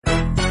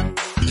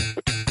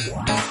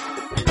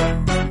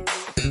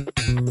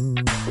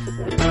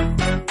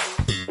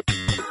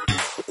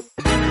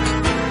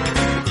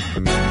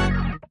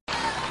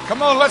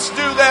Come on, let's do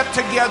that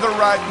together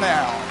right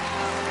now.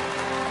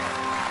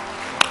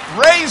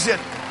 Raise it.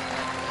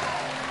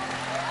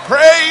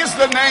 Praise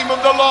the name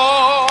of the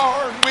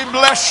Lord. We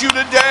bless you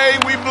today.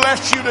 We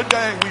bless you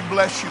today. We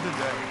bless you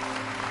today.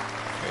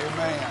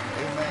 Amen.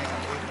 Amen.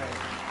 Amen.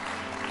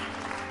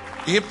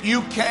 If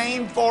you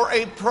came for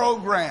a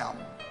program,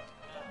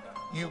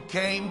 you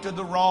came to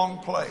the wrong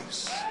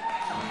place.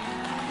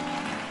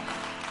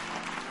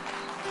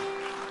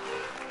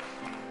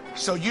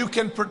 So you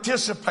can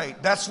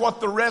participate. That's what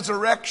the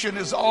resurrection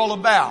is all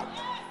about.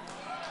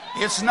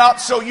 It's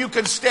not so you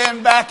can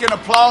stand back and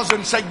applause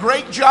and say,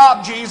 "Great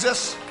job,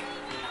 Jesus."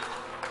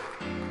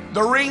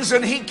 The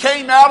reason he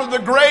came out of the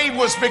grave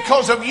was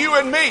because of you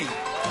and me,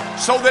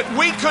 so that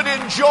we could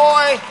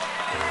enjoy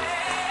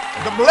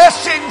the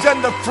blessings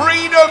and the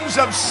freedoms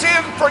of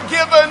sin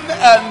forgiven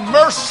and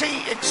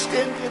mercy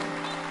extended.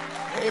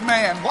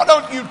 Amen. Why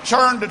don't you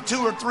turn to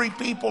 2 or 3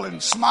 people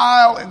and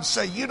smile and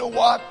say, "You know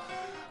what?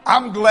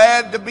 I'm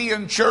glad to be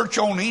in church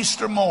on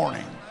Easter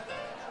morning."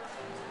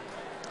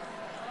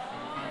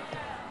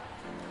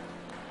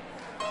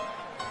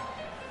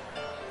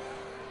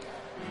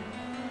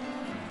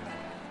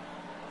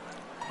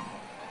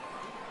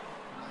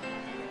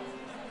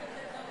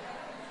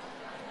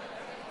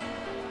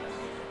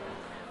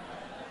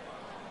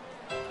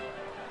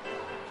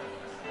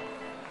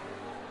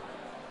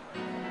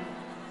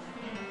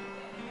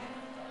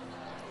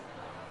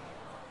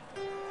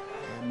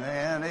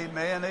 Amen,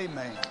 amen,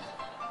 amen.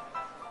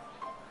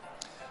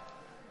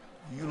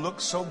 You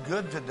look so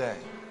good today.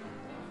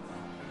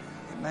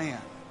 Amen.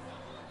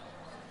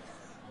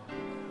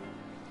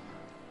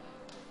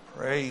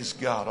 Praise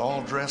God.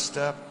 All dressed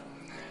up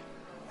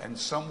and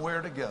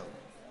somewhere to go.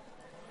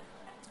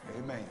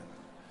 Amen.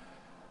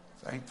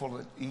 Thankful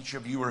that each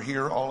of you are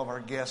here. All of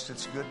our guests,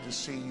 it's good to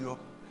see you.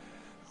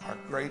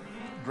 Our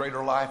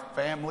Greater Life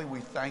family, we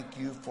thank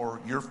you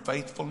for your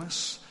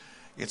faithfulness.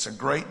 It's a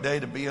great day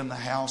to be in the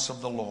house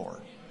of the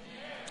Lord.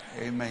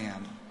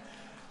 Amen.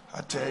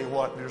 I tell you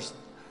what,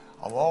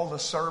 of all the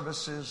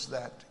services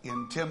that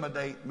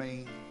intimidate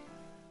me,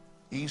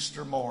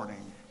 Easter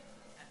morning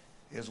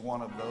is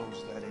one of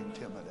those that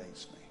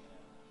intimidates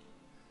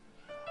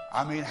me.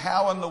 I mean,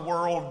 how in the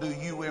world do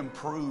you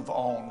improve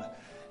on,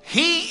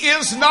 "He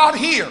is not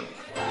here"?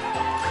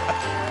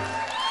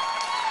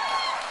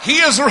 He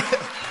is.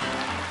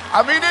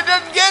 I mean, it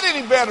doesn't get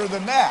any better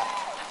than that.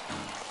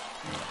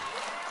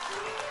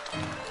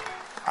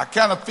 I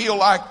kind of feel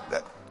like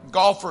that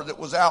golfer that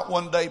was out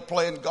one day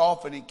playing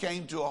golf, and he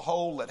came to a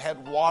hole that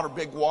had water,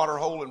 big water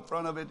hole in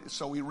front of it.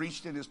 So he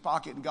reached in his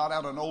pocket and got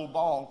out an old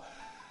ball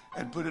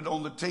and put it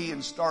on the tee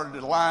and started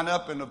to line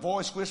up. And a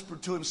voice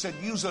whispered to him, said,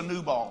 "Use a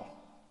new ball."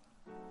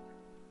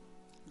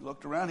 He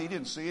looked around. He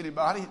didn't see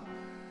anybody.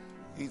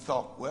 He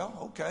thought, well,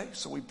 okay.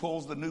 So he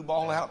pulls the new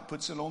ball out,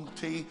 puts it on the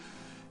tee,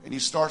 and he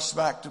starts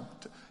back to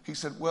he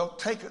said, well,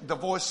 the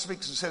voice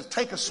speaks and says,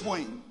 "Take a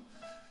swing.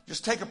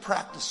 Just take a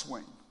practice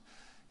swing."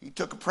 He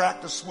took a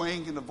practice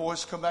swing, and the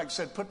voice come back and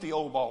said, "Put the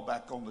old ball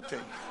back on the tee."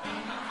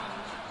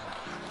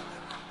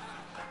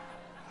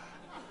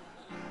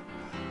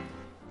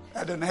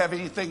 That doesn't have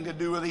anything to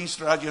do with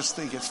Easter. I just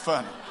think it's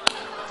funny.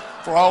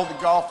 For all the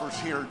golfers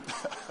here.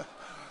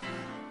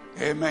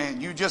 Amen.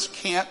 You just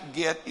can't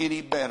get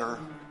any better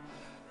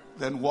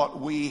than what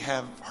we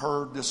have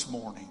heard this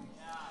morning.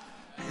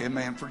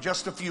 Amen. For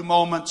just a few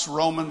moments,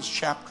 Romans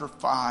chapter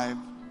 5.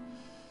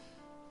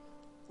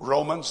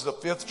 Romans, the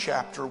 5th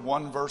chapter,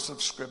 1 verse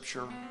of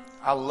Scripture.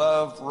 I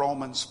love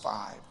Romans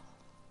 5.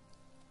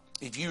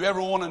 If you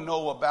ever want to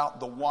know about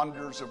the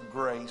wonders of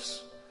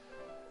grace,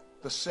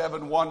 the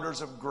 7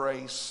 wonders of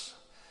grace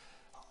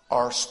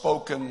are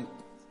spoken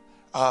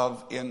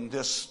of in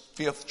this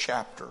 5th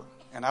chapter.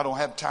 And I don't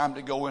have time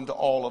to go into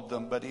all of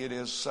them, but it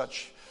is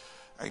such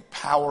a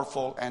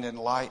powerful and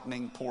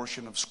enlightening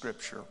portion of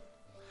Scripture.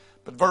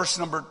 But verse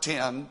number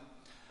 10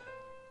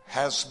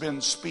 has been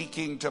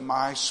speaking to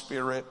my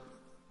spirit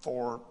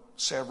for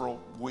several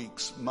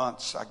weeks,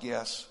 months, I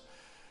guess.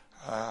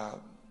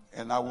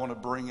 And I want to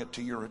bring it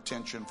to your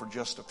attention for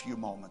just a few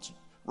moments.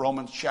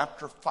 Romans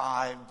chapter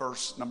 5,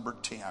 verse number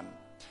 10.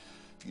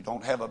 If you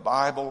don't have a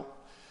Bible,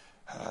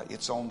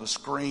 it's on the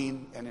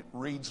screen, and it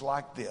reads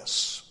like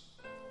this.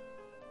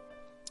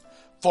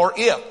 "For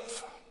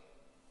if,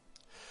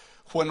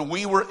 when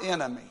we were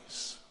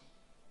enemies,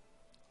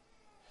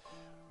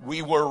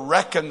 we were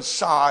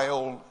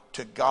reconciled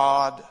to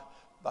God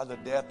by the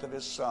death of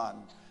his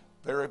Son."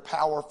 Very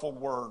powerful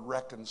word,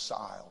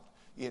 reconciled.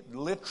 It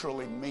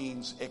literally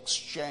means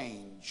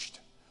exchanged.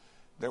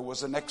 There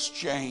was an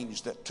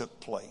exchange that took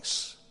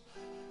place.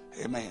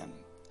 Amen.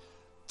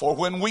 "For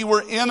when we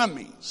were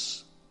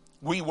enemies,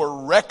 we were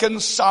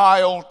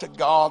reconciled to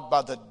God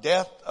by the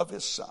death of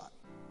his Son.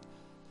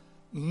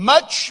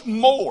 Much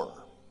more,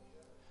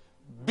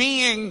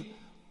 being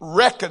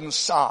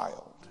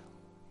reconciled,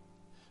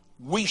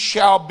 we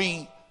shall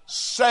be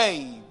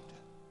saved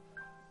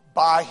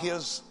by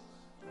his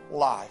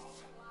life."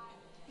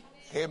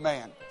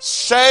 Amen.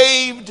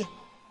 Saved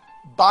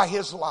by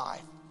his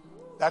life.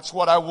 That's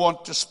what I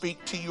want to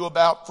speak to you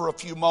about for a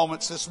few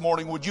moments this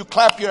morning. Would you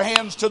clap your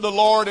hands to the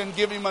Lord and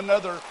give Him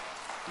another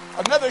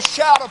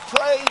shout of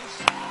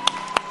praise?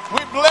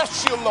 We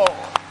bless you, Lord.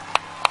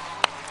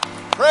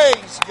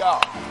 Praise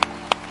God.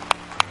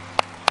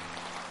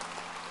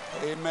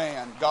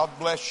 Amen. God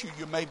bless you.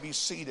 You may be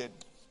seated.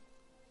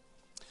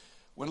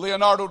 When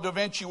Leonardo da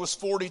Vinci was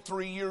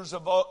 43 years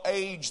of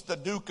age, the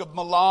Duke of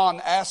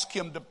Milan asked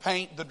him to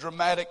paint the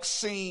dramatic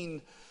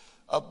scene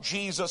of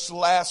Jesus'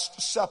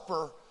 Last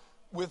Supper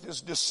with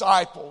his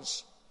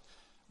disciples.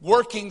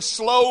 Working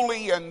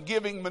slowly and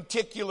giving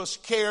meticulous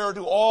care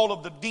to all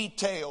of the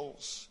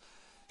details,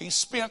 he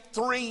spent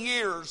 3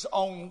 years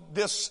on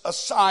this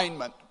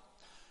assignment.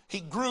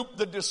 He grouped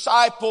the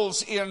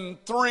disciples in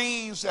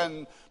threes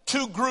and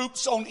 2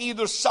 groups on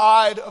either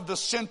side of the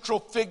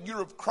central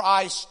figure of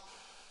Christ.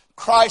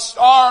 Christ's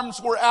arms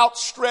were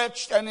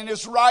outstretched, and in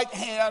his right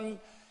hand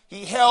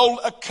he held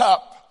a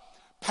cup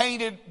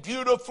painted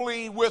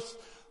beautifully with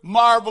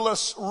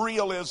marvelous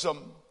realism.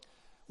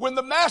 When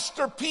the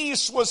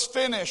masterpiece was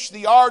finished,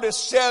 the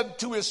artist said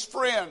to his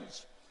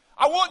friends,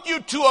 "I want you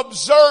to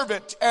observe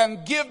it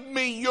and give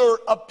me your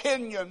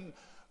opinion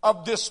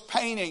of this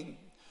painting."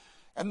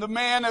 And the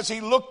man, as he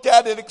looked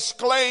at it,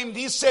 exclaimed,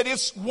 he said,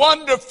 "It's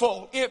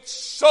wonderful. It's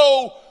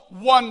so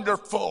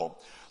wonderful.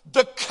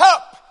 The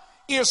cup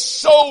is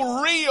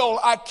so real,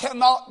 I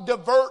cannot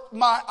divert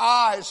my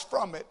eyes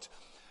from it."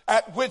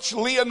 At which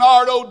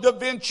Leonardo da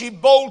Vinci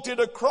bolted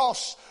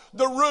across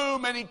the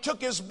room, and he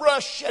took his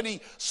brush and he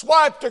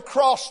swiped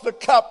across the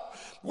cup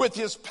with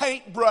his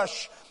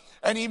paintbrush,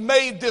 and he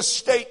made this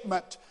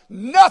statement: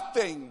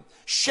 "Nothing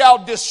shall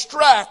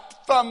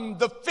distract from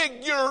the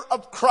figure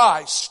of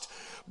Christ."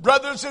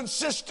 Brothers and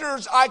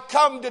sisters, I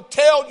come to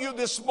tell you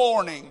this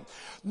morning,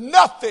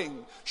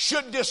 nothing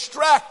should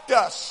distract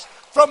us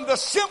from the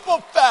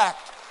simple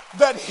fact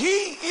that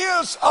He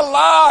is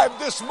alive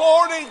this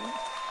morning.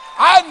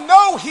 I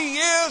know He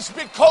is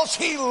because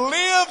He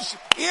lives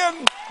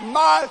in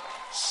my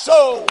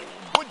soul.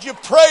 Would you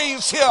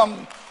praise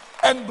Him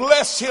and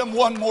bless Him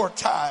one more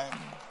time?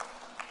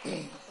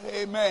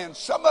 Amen.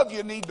 Some of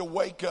you need to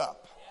wake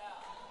up.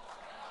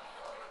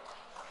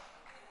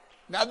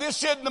 Now,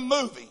 this isn't a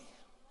movie.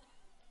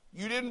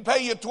 You didn't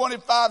pay your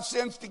 25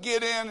 cents to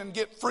get in and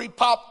get free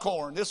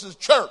popcorn. This is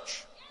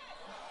church.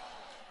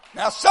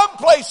 Now, some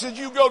places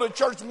you go to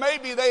church,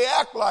 maybe they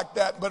act like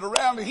that, but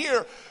around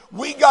here,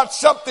 we got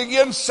something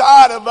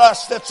inside of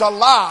us that's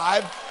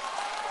alive.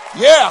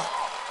 Yeah.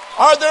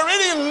 Are there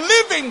any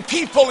living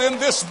people in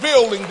this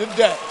building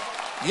today?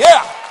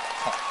 Yeah.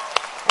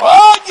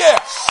 Oh,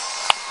 yes.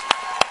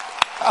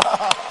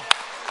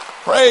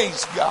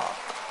 Praise God.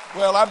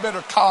 Well, I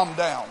better calm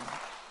down.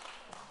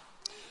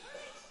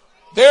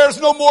 There's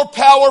no more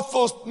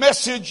powerful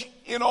message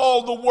in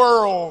all the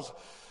world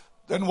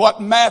than what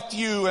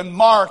Matthew and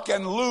Mark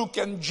and Luke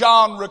and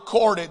John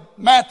recorded.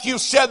 Matthew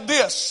said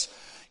this: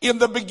 "In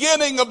the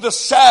beginning of the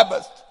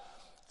Sabbath,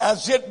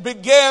 as it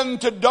began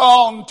to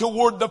dawn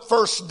toward the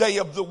first day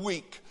of the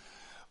week."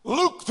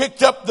 Luke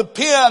picked up the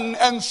pen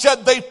and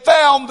said, "They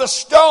found the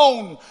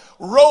stone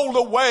rolled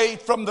away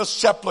from the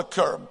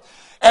sepulchre.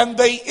 And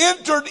they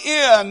entered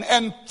in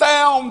and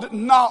found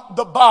not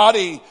the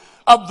body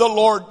of the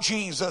Lord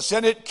Jesus.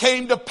 And it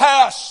came to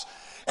pass,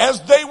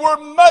 as they were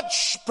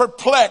much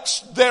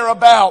perplexed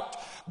thereabout,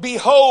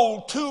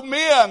 behold, 2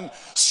 men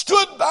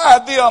stood by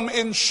them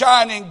in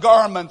shining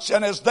garments.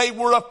 And as they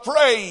were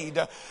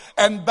afraid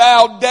and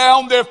bowed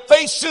down their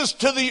faces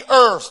to the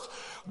earth,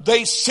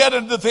 they said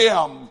unto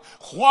them,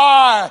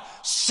 Why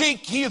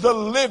seek ye the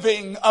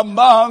living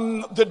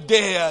among the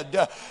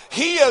dead?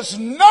 He is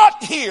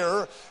not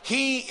here,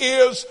 He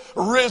is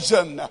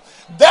risen."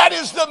 That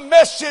is the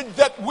message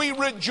that we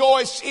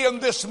rejoice in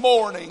this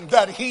morning,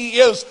 that He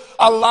is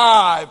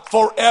alive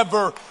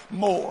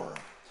forevermore.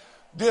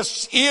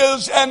 This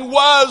is and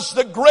was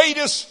the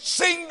greatest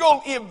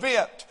single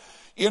event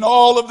in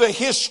all of the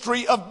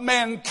history of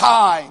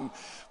mankind.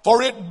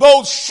 For it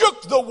both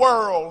shook the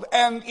world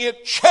and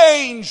it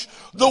changed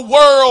the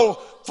world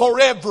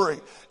forever.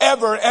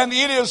 And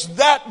it is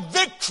that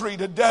victory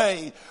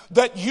today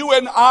that you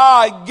and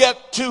I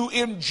get to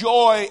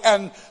enjoy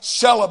and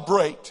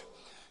celebrate.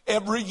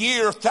 Every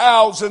year,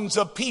 thousands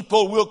of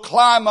people will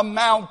climb a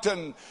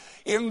mountain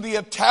in the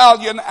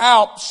Italian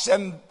Alps,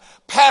 and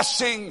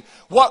passing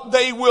what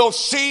they will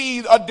see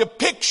a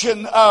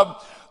depiction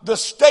of the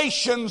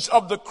Stations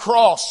of the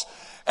Cross.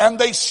 And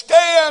they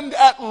stand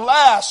at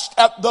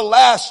the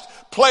last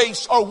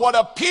place, or what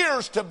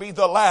appears to be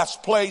the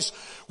last place,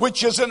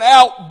 which is an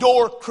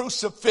outdoor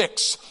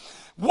crucifix.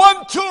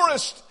 One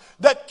tourist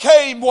that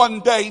came one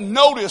day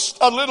noticed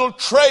a little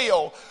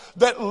trail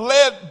that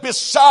led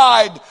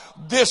beside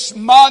this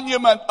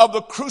monument of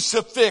the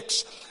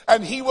crucifix,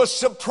 and he was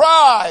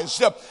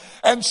surprised.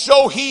 And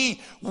so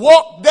he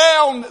walked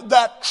down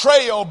that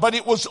trail, but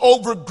it was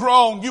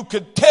overgrown. You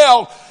could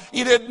tell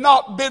it had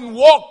not been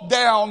walked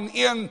down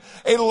in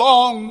a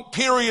long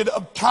period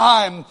of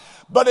time.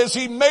 But as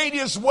he made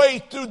his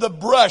way through the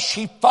brush,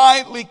 he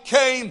finally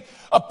came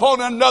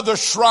upon another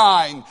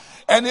shrine.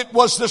 And it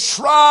was the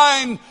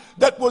shrine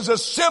that was a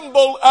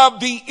symbol of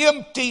the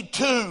empty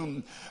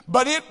tomb.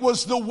 But it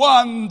was the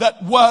one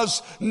that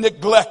was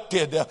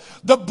neglected.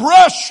 The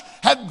brush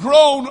had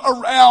grown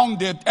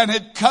around it and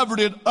had covered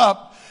it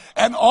up.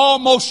 And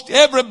almost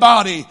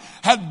everybody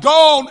had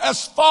gone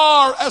as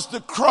far as the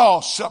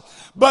cross.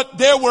 But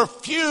there were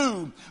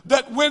few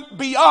that went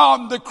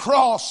beyond the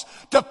cross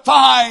to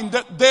find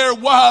that there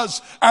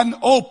was an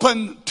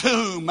open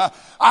tomb.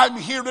 I'm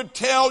here to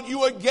tell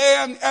you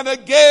again and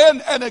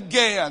again and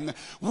again,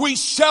 we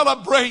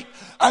celebrate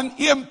an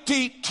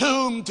empty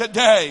tomb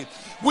today.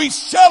 We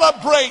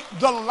celebrate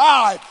the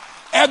life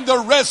and the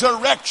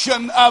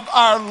resurrection of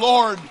our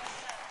Lord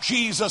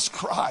Jesus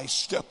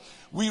Christ.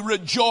 We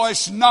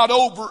rejoice not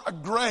over a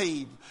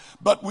grave,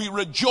 but we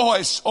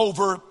rejoice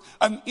over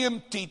an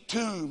empty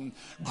tomb.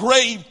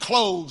 Grave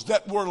clothes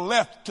that were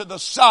left to the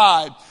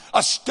side.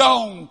 A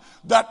stone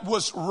that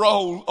was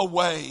rolled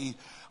away.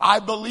 I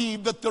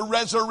believe that the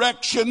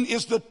resurrection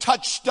is the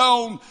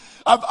touchstone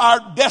of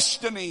our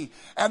destiny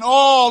and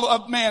all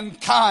of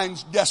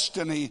mankind's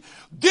destiny.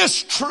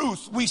 This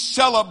truth we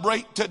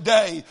celebrate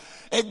today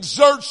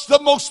exerts the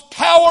most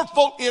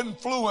powerful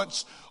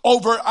influence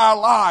over our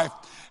life.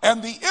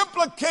 And the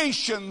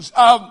implications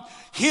of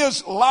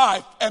his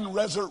life and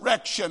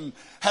resurrection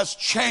has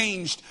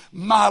changed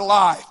my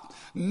life.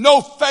 No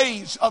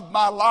phase of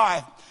my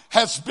life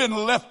has been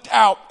left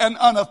out and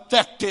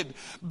unaffected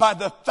by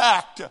the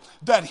fact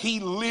that he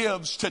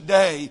lives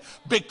today.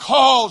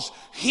 Because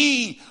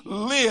he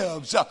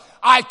lives,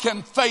 I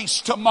can face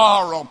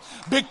tomorrow.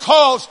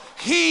 Because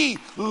he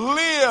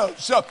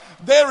lives,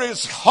 there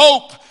is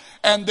hope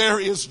and there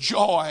is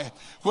joy.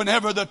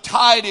 Whenever the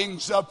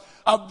tidings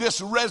of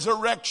this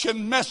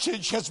resurrection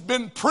message has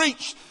been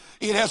preached,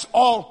 it has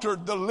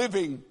altered the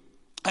living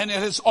and it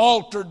has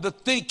altered the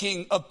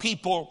thinking of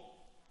people.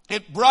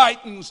 It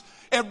brightens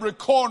every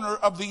corner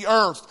of the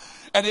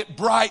earth, and it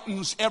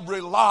brightens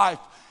every life,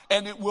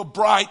 and it will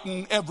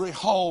brighten every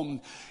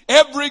home.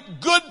 Every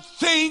good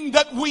thing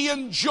that we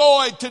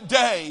enjoy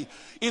today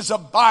is a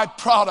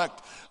byproduct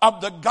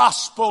of the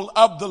gospel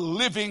of the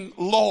living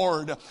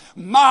Lord.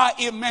 My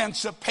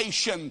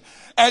emancipation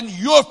and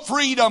your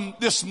freedom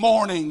this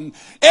morning,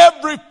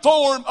 every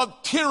form of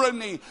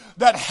tyranny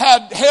that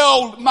had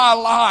held my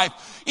life,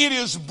 it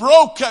is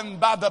broken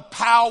by the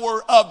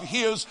power of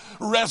his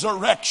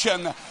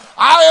resurrection.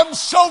 I am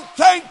so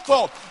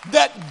thankful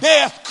that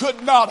death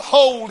could not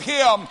hold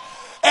him,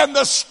 and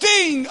the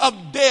sting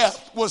of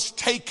death was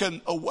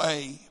taken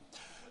away.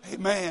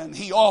 Amen.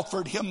 He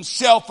offered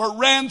himself a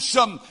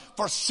ransom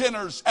for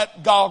sinners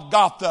at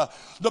Golgotha,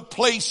 the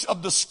place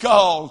of the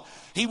skull.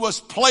 He was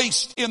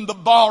placed in the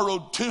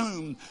borrowed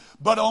tomb.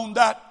 But on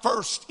that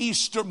first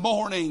Easter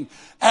morning,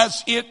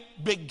 as it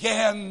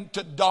began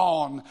to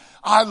dawn,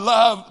 I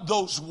love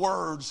those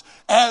words,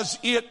 as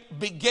it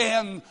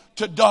began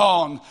to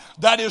dawn.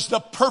 That is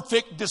the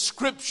perfect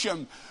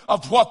description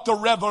of what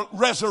the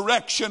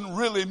resurrection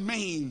really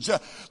means.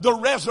 The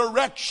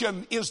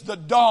resurrection is the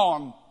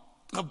dawn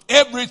of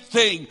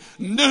everything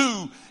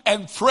new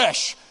and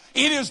fresh.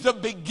 It is the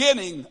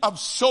beginning of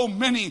so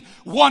many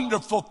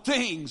wonderful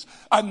things.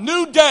 A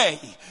new day,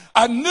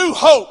 a new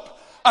hope,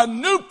 a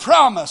new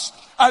promise,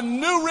 a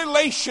new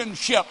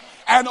relationship,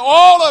 and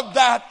all of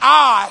that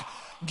I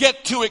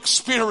get to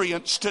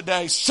experience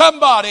today.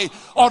 Somebody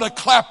ought to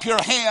clap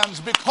your hands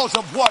because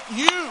of what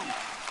you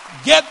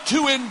get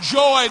to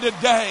enjoy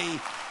today,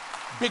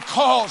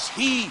 because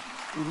he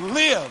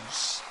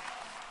lives.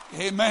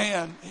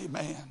 Amen.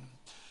 Amen.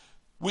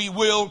 We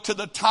will, to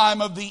the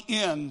time of the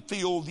end,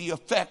 feel the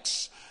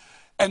effects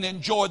and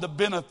enjoy the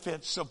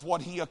benefits of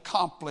what he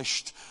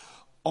accomplished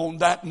on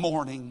that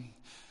morning.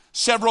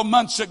 Several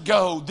months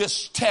ago,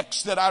 this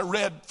text that I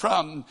read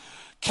from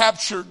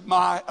captured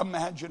my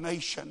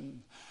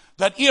imagination.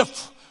 That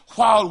if,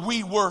 while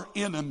we were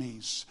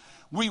enemies,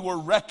 we were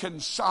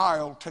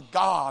reconciled to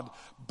God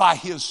by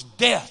his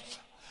death,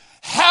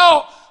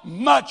 how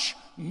much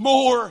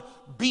more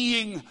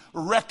being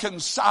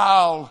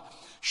reconciled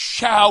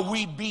shall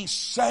we be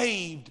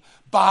saved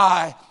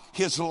by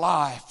his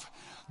life?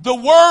 The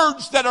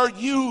words that are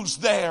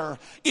used there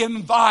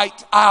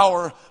invite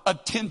our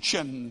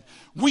attention.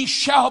 We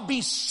shall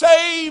be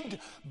saved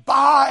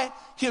by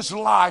his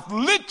life.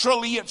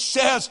 Literally, it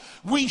says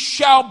we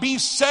shall be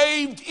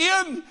saved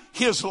in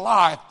his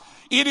life.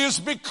 It is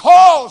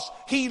because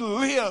he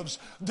lives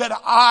that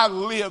I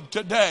live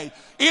today.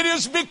 It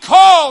is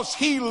because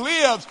he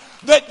lives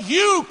that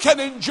you can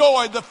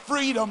enjoy the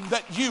freedom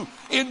that you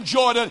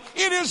enjoyed. It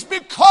is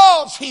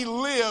because he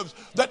lives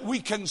that we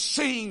can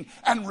sing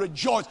and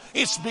rejoice.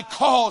 It's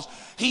because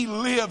he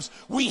lives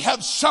we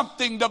have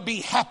something to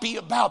be happy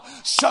about.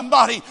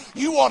 Somebody,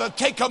 you ought to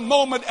take a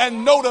moment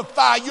and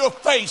notify your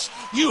face.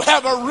 You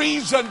have a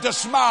reason to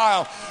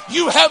smile.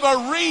 You have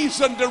a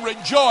reason to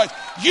rejoice.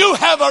 You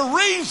have a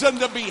reason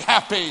to be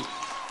happy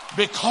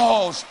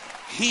because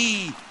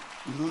he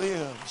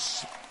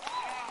lives.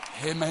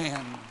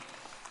 Amen.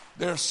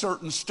 There are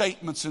certain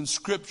statements in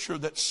Scripture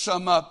that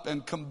sum up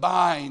and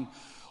combine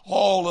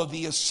all of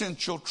the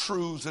essential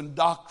truths and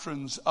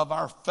doctrines of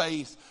our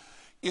faith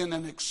in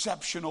an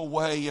exceptional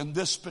way. And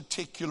this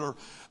particular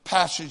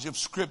passage of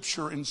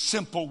Scripture, in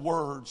simple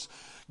words,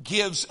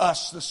 gives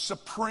us the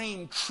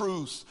supreme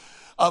truth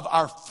of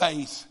our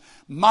faith.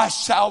 My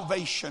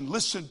salvation,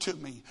 listen to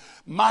me,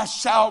 my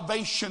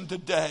salvation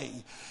today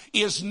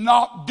is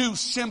not due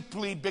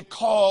simply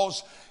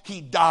because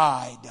He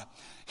died.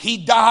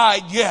 He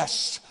died,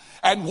 yes,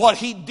 and what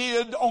He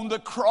did on the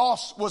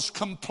cross was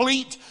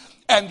complete,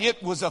 and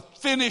it was a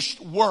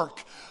finished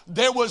work.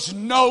 There was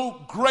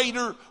no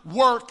greater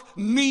work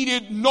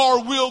needed,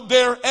 nor will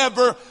there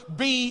ever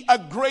be a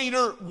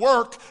greater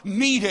work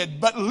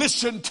needed. But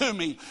listen to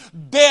me.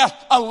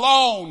 Death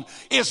alone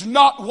is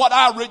not what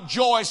I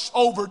rejoice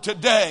over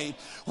today.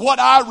 What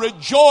I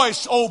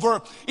rejoice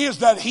over is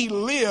that He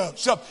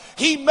lives.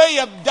 He may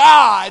have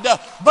died,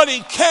 but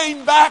He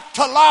came back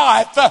to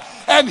life,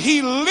 and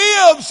He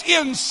lives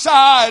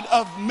inside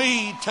of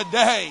me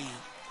today.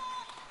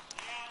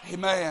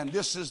 Amen.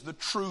 This is the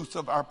truth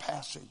of our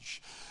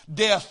passage. His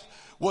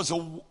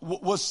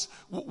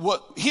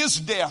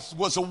death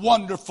was a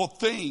wonderful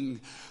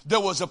thing. There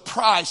was a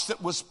price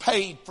that was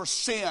paid for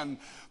sin.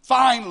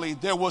 Finally,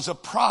 there was a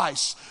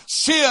price.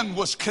 Sin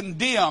was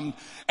condemned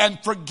and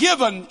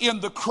forgiven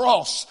in the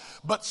cross.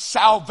 But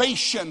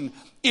salvation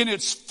in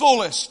its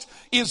fullest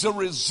is a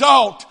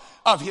result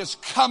of His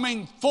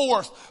coming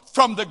forth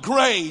from the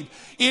grave.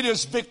 It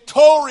is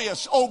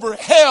victorious over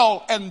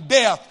hell and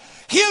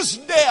death. His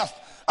death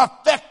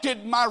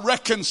affected my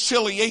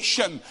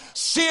reconciliation.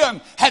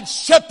 Sin had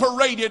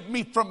separated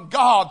me from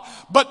God,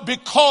 but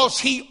because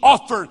He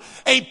offered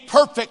a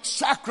perfect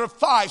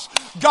sacrifice,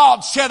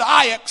 God said,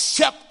 I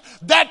accept.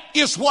 That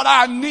is what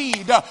I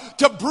need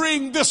to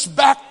bring this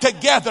back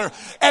together.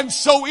 And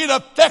so it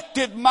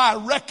affected my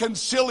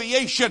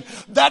reconciliation,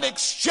 that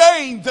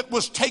exchange that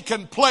was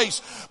taking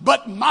place.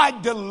 But my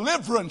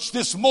deliverance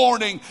this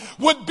morning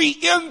would be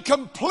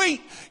incomplete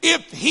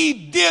if He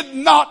did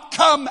not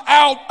come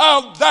out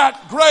of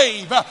that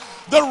grave.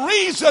 The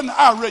reason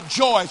I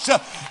rejoice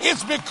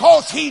is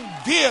because He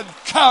did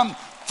come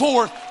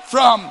forth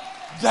from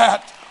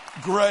that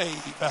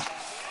grave.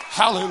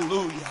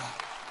 Hallelujah.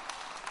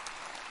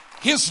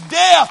 His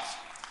death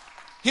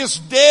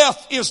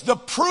is the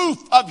proof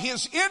of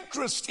His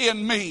interest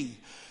in me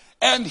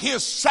and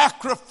His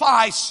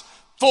sacrifice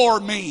for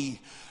me.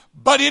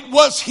 But it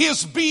was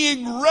His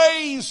being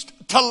raised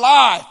to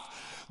life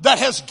that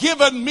has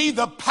given me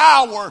the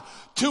power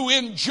to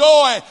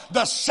enjoy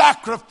the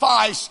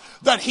sacrifice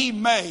that He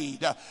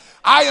made.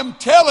 I am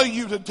telling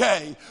you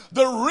today,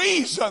 the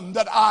reason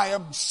that I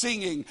am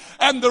singing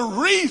and the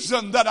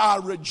reason that I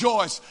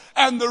rejoice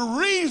and the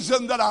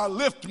reason that I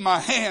lift my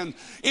hand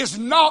is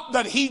not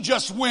that He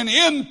just went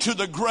into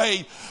the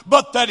grave,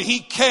 but that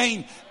He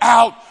came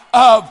out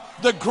of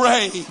the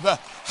grave.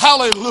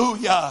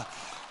 Hallelujah.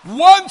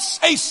 Once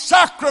a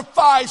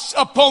sacrifice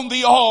upon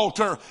the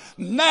altar,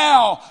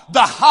 now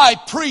the high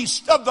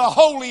priest of the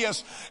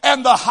holiest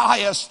and the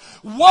highest.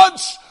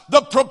 Once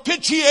the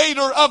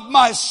propitiator of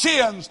my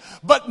sins,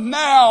 but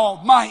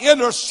now my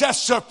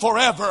intercessor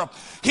forever.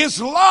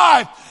 His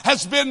life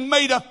has been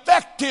made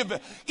effective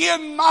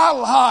in my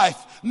life,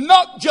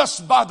 not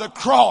just by the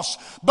cross,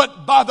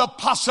 but by the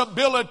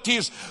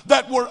possibilities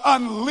that were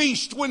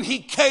unleashed when He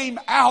came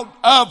out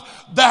of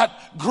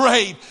that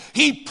grave.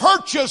 He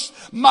purchased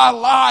my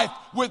life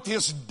with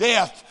His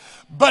death,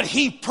 but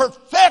He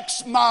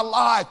perfects my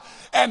life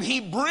and He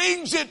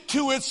brings it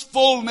to its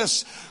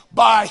fullness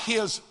by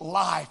His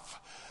life.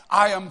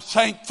 I am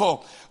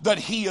thankful that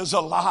He is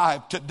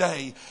alive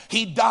today.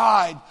 He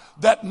died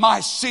that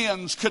my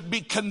sins could be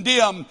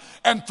condemned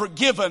and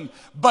forgiven,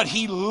 but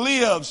He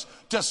lives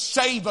to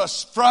save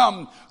us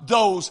from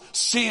those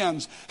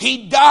sins.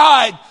 He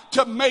died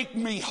to make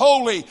me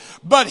holy,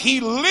 but He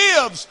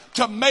lives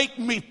to make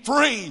me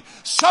free.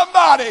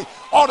 Somebody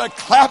ought to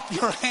clap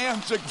your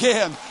hands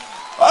again.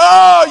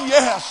 Oh,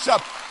 yes.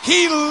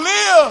 He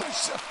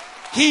lives.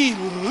 He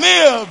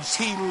lives.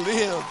 He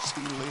lives.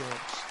 He lives.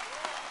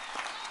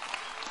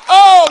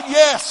 Oh,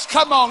 yes.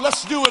 Come on.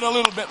 Let's do it a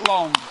little bit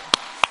longer.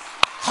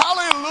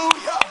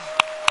 Hallelujah.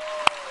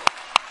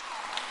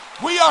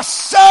 We are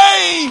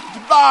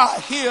saved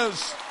by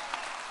His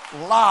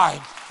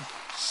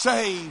life.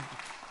 Saved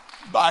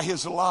by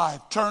His life.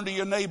 Turn to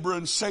your neighbor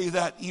and say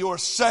that you're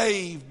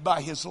saved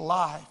by His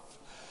life.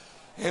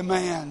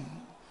 Amen.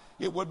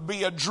 It would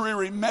be a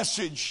dreary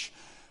message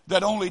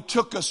that only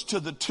took us to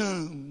the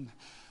tomb.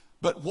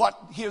 But what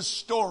His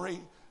story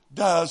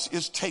does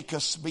is take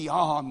us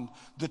beyond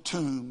the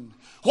tomb.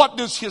 What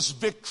does His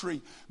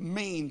victory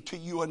mean to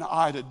you and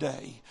I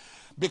today?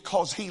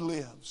 Because He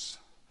lives,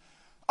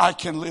 I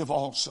can live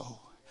also.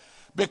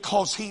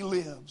 Because He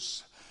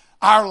lives,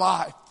 our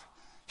life,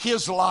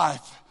 His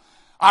life,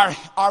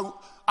 our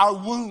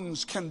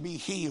wounds can be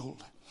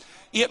healed.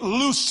 It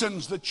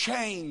loosens the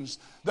chains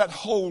that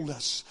hold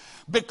us.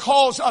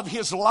 Because of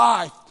His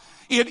life,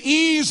 it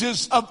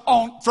eases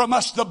from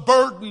us the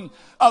burden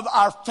of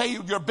our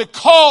failure.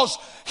 Because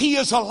he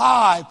is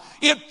alive,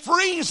 it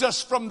frees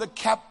us from the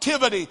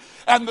captivity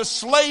and the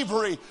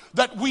slavery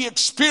that we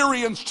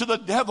experience to the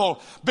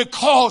devil.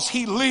 Because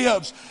he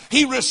lives,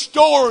 he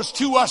restores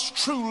to us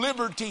true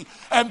liberty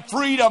and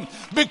freedom.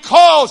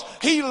 Because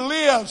he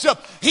lives,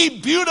 he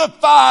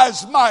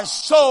beautifies my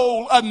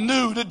soul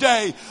anew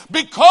today.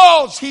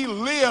 Because he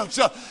lives,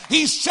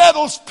 he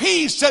settles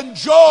peace and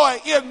joy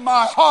in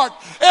my heart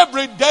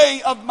every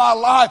day of my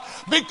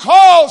life.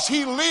 Because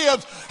he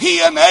lives,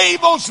 he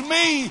enables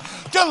me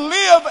to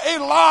live a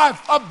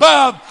life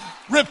above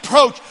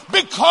reproach.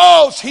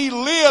 Because he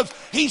lives,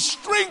 he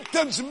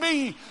strengthens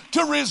me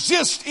to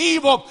resist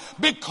evil.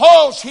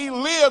 Because he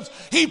lives,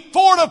 he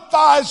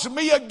fortifies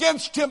me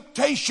against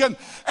temptation.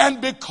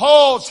 And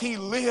because he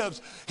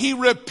lives, he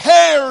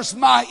repairs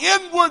my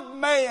inward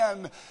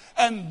man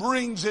and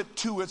brings it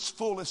to its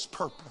fullest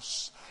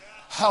purpose.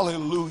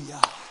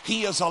 Hallelujah.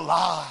 He is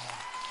alive.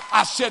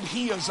 I said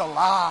he is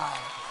alive.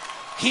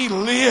 He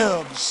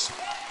lives.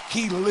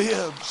 He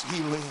lives.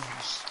 He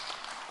lives.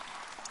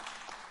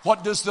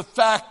 What does the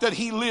fact that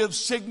he lives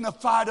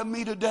signify to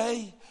me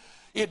today?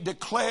 It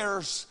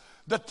declares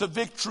that the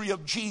victory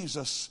of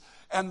Jesus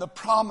and the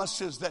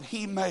promises that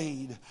he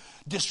made,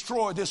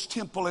 destroy this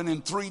temple and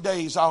in 3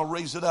 days I'll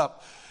raise it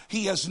up.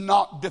 He was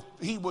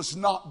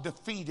not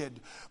defeated,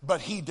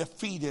 but he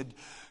defeated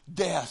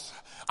death.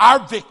 Our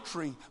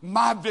victory,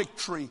 my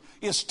victory,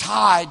 is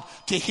tied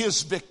to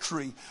his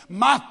victory.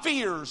 My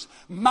fears,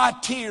 my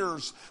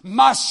tears,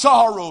 my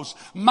sorrows,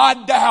 my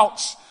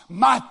doubts,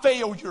 my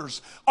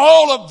failures,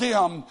 all of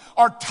them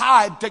are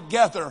tied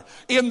together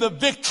in the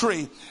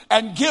victory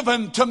and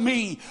given to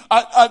me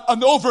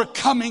an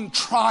overcoming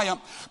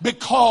triumph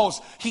because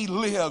he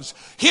lives.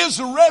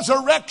 His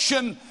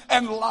resurrection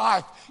and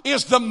life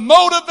is the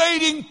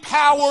motivating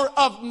power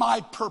of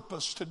my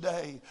purpose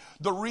today.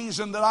 The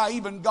reason that I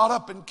even got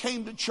up and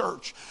came to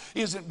church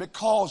isn't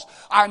because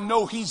I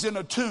know he's in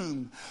a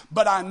tomb,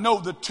 but I know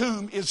the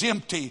tomb is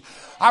empty.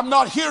 I'm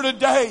not here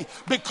today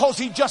because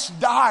he just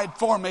died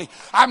for me.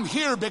 I'm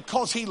here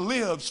because he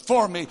lives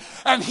for me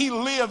and he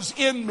lives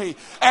in me.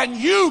 And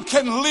you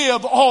can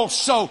live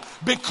also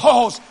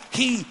because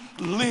he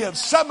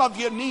lives. Some of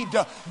you need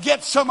to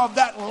get some of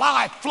that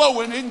life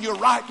flowing in you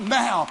right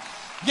now.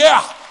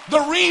 Yeah. The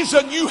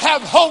reason you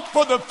have hope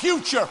for the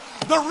future,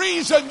 the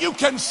reason you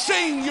can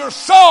sing your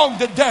song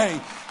today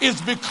is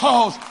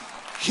because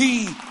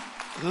he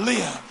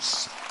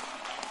lives.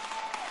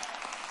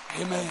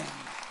 Amen.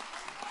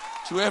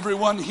 To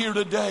everyone here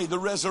today, the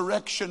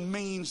resurrection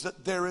means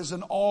that there is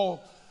an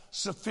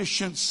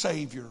all-sufficient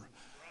Savior,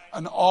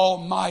 an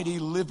almighty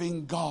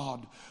living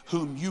God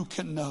whom you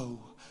can know.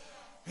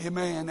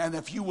 Amen. And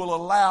if you will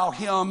allow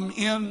him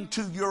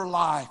into your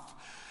life,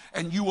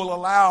 and you will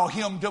allow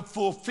him to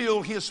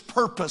fulfill his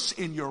purpose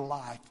in your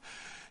life,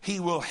 he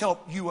will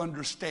help you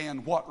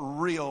understand what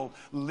real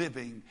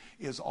living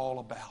is all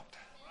about.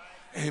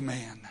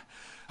 Amen.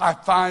 I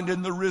find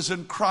in the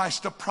risen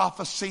Christ a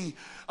prophecy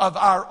of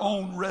our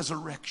own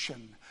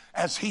resurrection.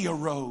 As he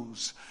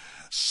arose,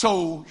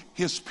 so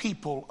his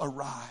people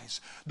arise.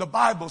 The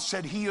Bible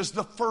said he is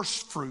the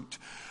first fruit,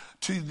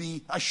 to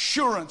the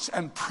assurance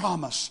and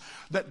promise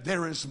that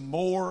there is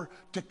more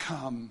to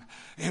come.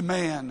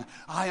 Amen.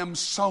 I am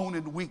sown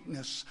in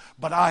weakness,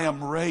 but I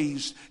am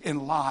raised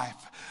in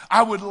life.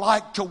 I would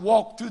like to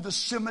walk through the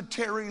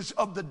cemeteries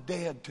of the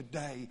dead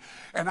today,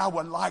 and I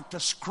would like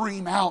to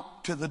scream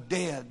out to the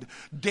dead.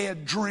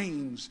 Dead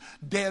dreams,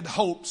 dead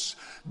hopes,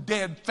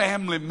 dead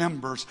family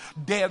members,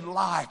 dead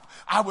life.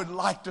 I would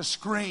like to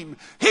scream,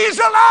 he's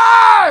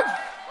alive!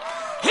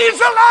 He's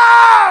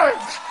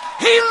alive!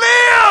 He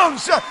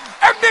lives!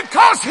 And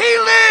because he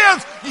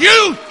lives,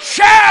 you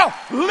shall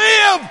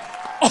live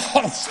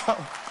also.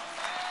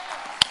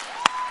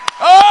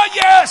 Oh,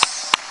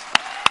 yes.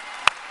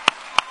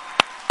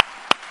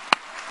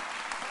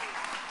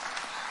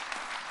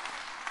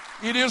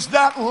 It is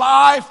that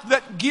life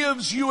that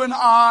gives you and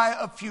I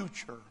a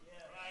future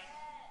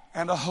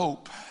and a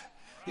hope.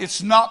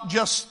 It's not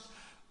just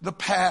the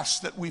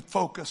past that we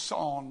focus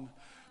on,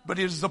 but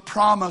it is the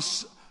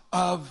promise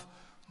of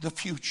the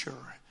future.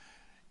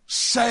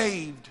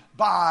 Saved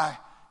by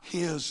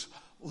his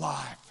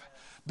life.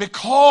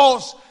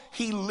 Because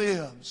he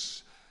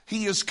lives,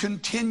 he is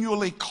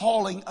continually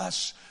calling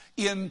us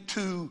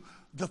into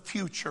the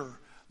future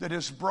that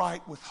is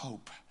bright with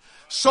hope.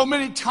 So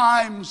many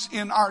times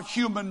in our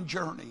human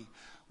journey,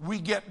 we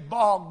get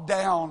bogged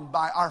down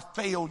by our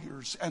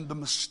failures and the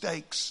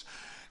mistakes.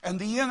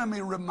 And the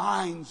enemy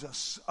reminds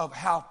us of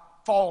how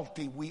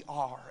faulty we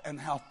are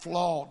and how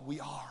flawed we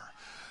are.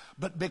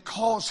 But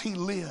because he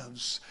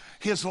lives,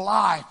 his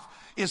life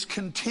is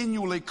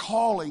continually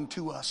calling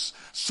to us,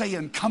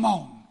 saying, come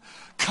on,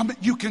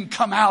 You can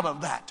come out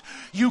of that.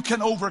 You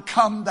can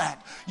overcome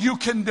that. You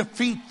can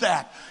defeat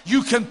that.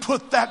 You can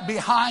put that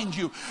behind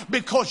you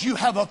because you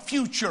have a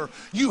future.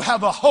 You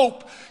have a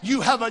hope.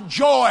 You have a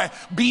joy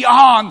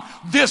beyond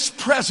this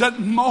present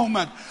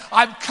moment.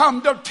 I've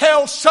come to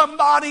tell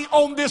somebody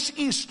on this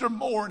Easter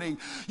morning,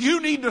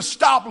 you need to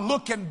stop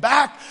looking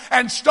back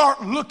and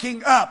start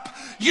looking up.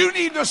 You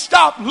need to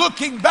stop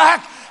looking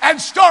back and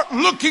start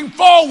looking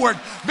forward,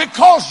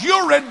 because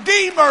your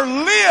Redeemer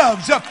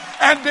lives,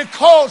 and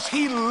because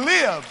He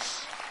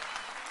lives.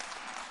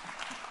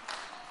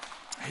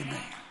 Amen.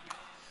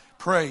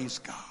 Praise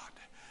God.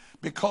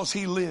 Because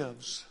He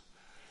lives,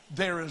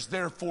 there is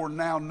therefore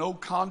now no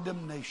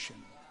condemnation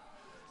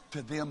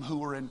to them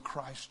who are in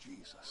Christ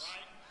Jesus.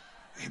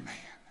 Amen.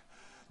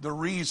 The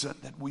reason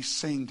that we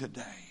sing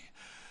today.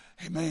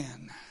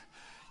 Amen.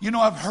 You know,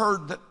 I've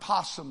heard that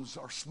possums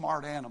are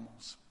smart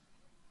animals.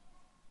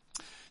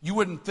 You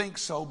wouldn't think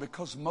so,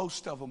 because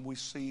most of them we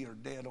see are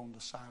dead on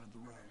the side of the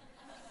road.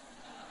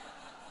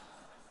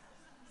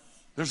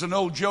 There's an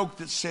old joke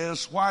that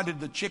says, why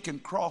did the chicken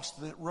cross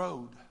the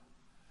road?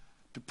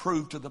 To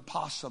prove to the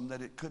possum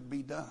that it could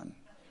be done.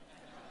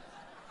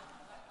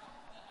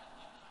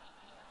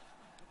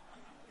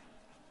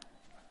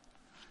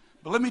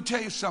 But let me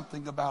tell you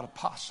something about a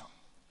possum.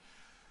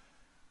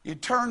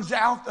 It turns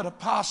out that a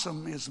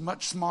possum is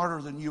much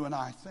smarter than you and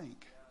I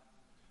think.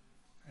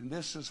 And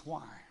this is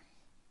why.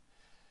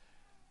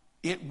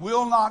 It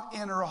will not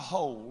enter a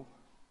hole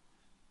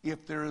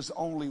if there is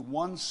only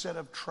one set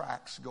of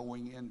tracks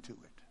going into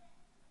it.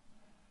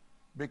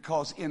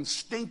 Because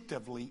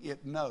instinctively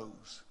it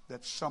knows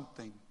that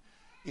something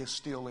is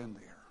still in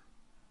there.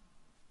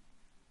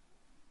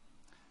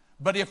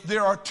 But if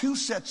there are two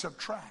sets of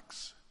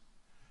tracks,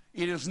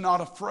 it is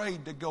not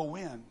afraid to go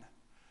in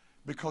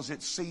because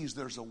it sees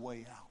there's a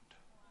way out.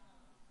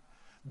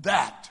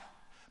 That,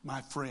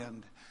 my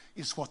friend,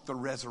 is what the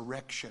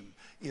resurrection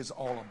is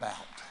all about.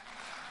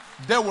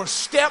 There were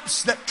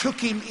steps that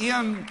took Him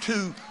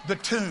into the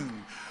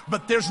tomb.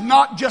 But there's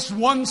not just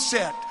one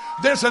set.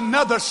 There's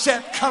another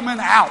set coming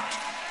out.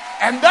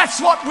 And that's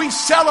what we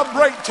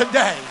celebrate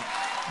today.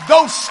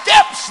 Those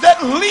steps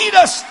that lead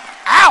us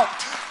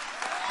out.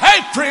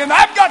 Hey friend,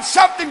 I've got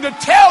something to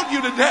tell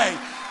you today.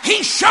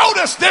 He showed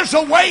us there's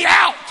a way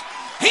out.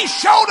 He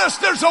showed us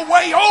there's a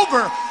way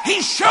over.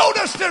 He showed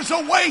us there's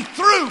a way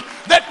through.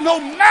 That no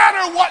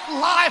matter what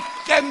life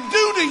can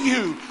do to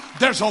you,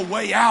 there's a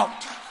way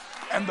out.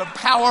 And the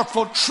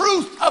powerful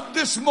truth of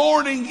this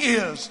morning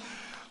is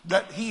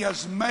that He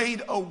has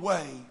made a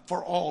way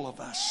for all of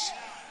us,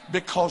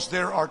 because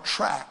there are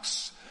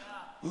tracks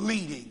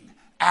leading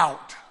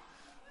out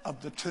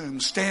of the tomb.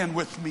 Stand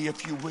with me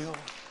if you will.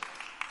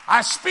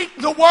 I speak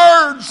the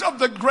words of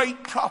the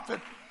great prophet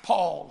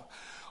Paul.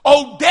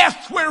 O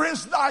death, where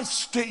is thy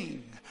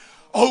sting?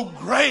 O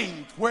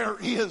grave, where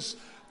is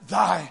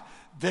thy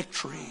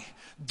victory?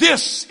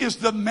 This is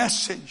the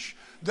message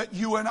that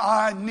you and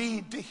I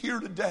need to hear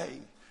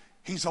today.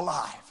 He's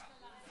alive.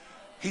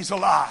 He's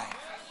alive.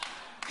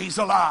 He's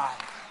alive.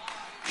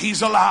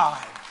 He's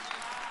alive.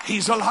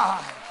 He's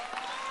alive.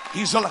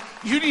 He's alive.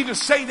 You need to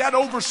say that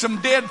over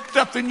some dead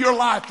stuff in your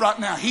life right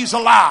now. He's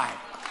alive.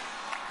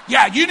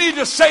 Yeah, you need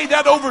to say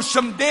that over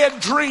some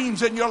dead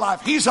dreams in your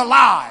life. He's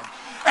alive.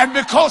 And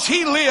because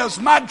He lives,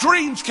 my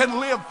dreams can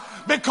live.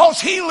 Because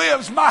He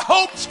lives, my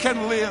hopes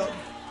can live.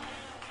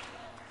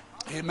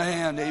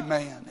 Amen,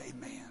 amen,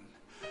 amen.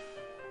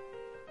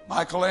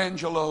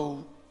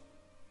 Michelangelo,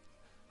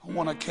 on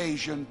one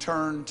occasion,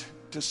 turned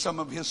to some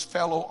of his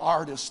fellow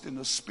artists in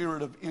a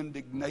spirit of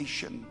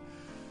indignation,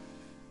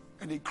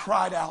 and he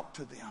cried out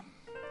to them.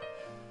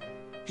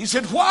 He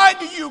said, why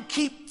do you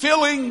keep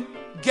filling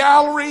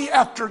gallery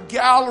after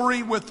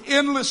gallery with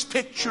endless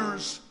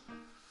pictures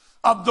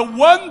of the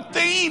one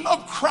theme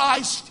of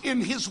Christ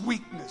in His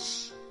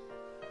weakness?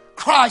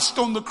 Christ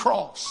on the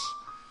cross.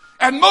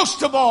 And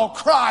most of all,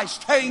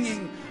 Christ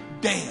hanging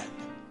dead.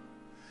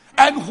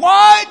 And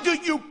why do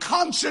you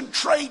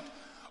concentrate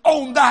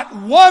on that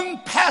one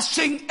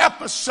passing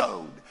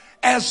episode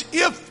as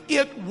if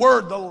it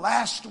were the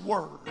last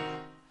word?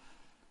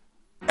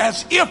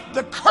 As if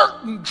the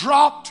curtain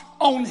dropped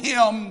on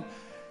Him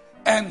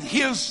and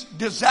His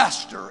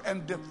disaster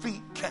and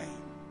defeat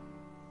came.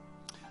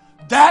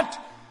 That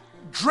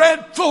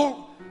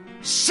dreadful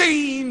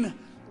scene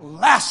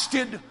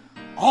lasted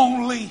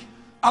only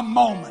a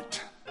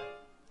moment.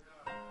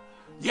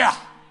 Yeah.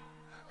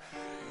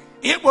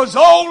 It was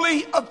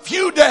only a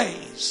few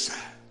days.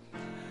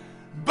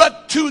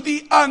 But to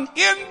the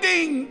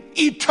unending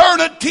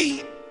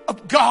eternity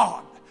of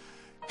God,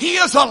 He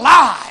is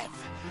alive.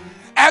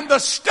 And the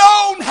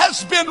stone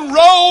has been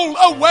rolled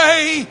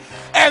away,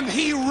 and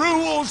He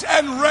rules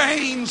and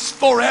reigns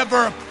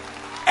forever.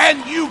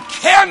 And you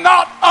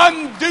cannot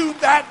undo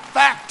that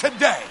fact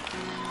today.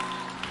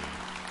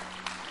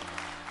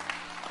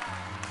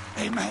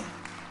 Amen.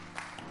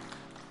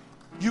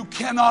 You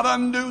cannot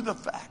undo the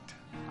fact.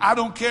 I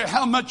don't care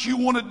how much you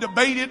want to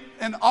debate it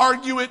and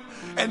argue it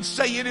and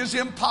say it is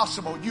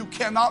impossible. You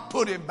cannot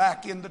put Him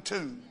back in the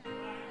tomb.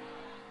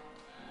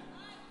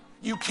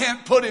 You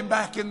can't put him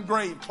back in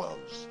grave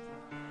clothes.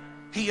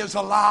 He is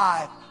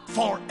alive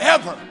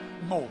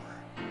forevermore.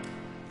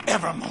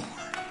 Evermore.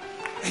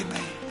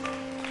 Amen.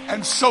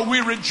 And so we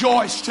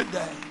rejoice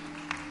today.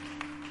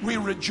 We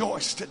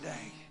rejoice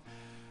today.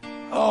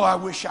 Oh, I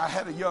wish I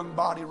had a young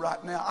body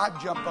right now. I'd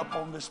jump up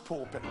on this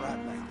pulpit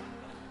right now.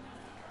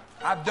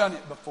 I've done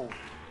it before.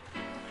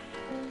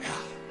 Yeah.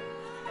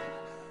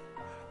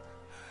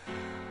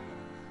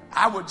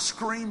 I would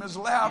scream as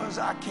loud as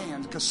I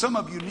can because some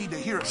of you need to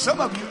hear it.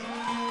 Some of you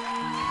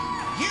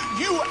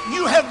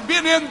have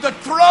been in the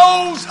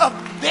throes of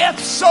death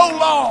so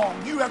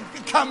long, you have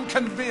become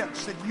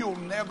convinced that you'll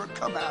never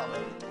come out of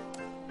it.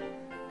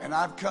 And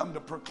I've come to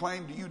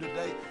proclaim to you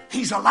today,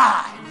 he's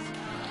alive.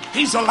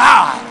 He's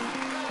alive.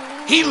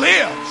 He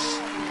lives.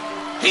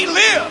 He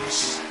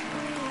lives.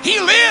 He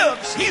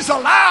lives. He's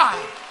alive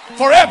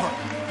forever,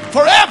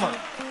 forever,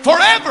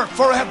 forever,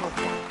 forever.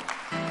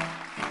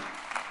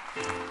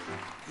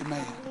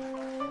 Amen.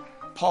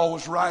 Paul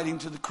was writing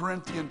to the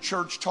Corinthian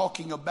church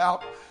talking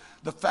about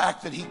the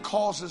fact that he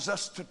causes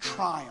us to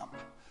triumph.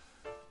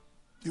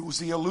 It was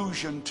the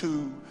allusion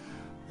to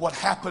what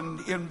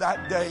happened in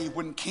that day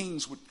when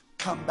kings would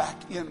come back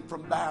in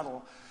from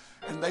battle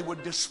and they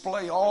would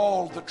display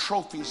all the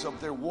trophies of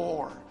their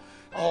war,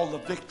 all the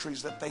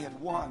victories that they had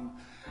won.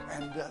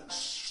 And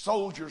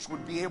soldiers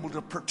would be able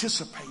to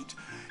participate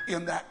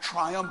in that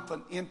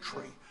triumphant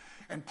entry.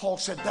 And Paul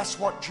said that's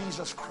what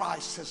Jesus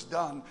Christ has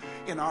done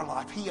in our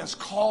life. He has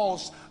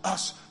caused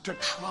us to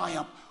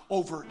triumph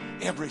over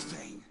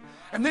everything.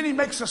 And then he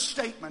makes a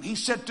statement. He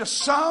said, to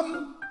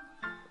some,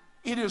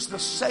 it is the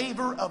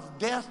savor of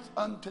death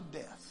unto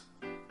death.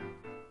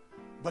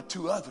 But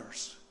to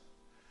others,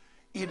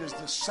 it is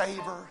the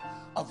savor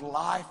of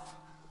life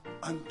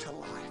unto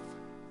life.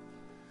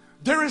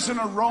 There is an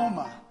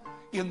aroma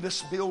in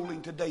this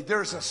building today.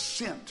 There's a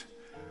scent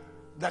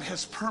that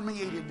has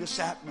permeated this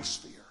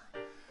atmosphere.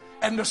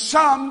 And to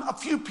some, a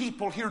few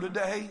people here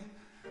today,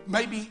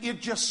 maybe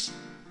it just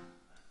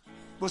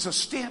was a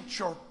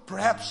stench, or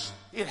perhaps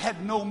it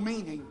had no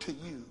meaning to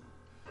you.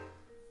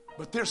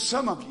 But there's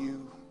some of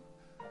you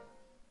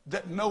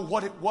that know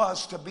what it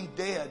was to be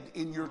dead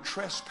in your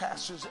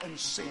trespasses and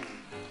sin.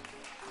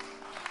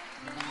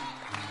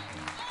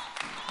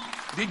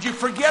 Did you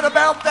forget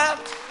about that?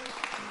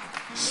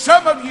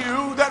 Some of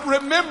you that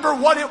remember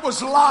what it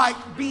was like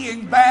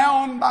being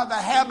bound by the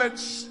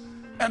habits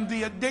and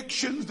the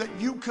addictions that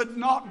you could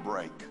not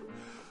break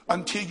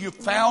until you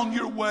found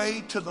your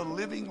way to the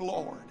living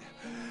Lord.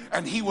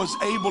 And he was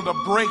able to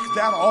break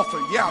that off of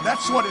you. Yeah,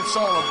 that's what it's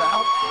all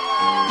about.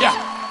 Yeah,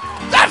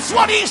 that's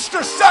what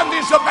Easter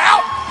Sunday's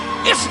about.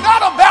 It's not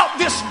about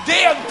this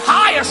dead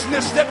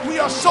piousness that we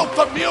are so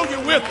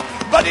familiar with,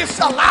 but it's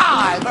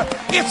alive.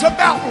 It's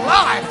about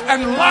life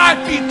and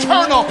life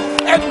eternal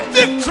and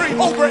victory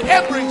over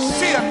every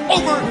sin,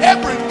 over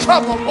every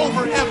trouble,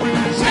 over every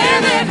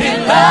sin.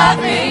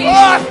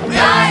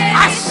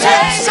 I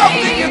sense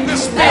something in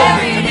this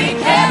building.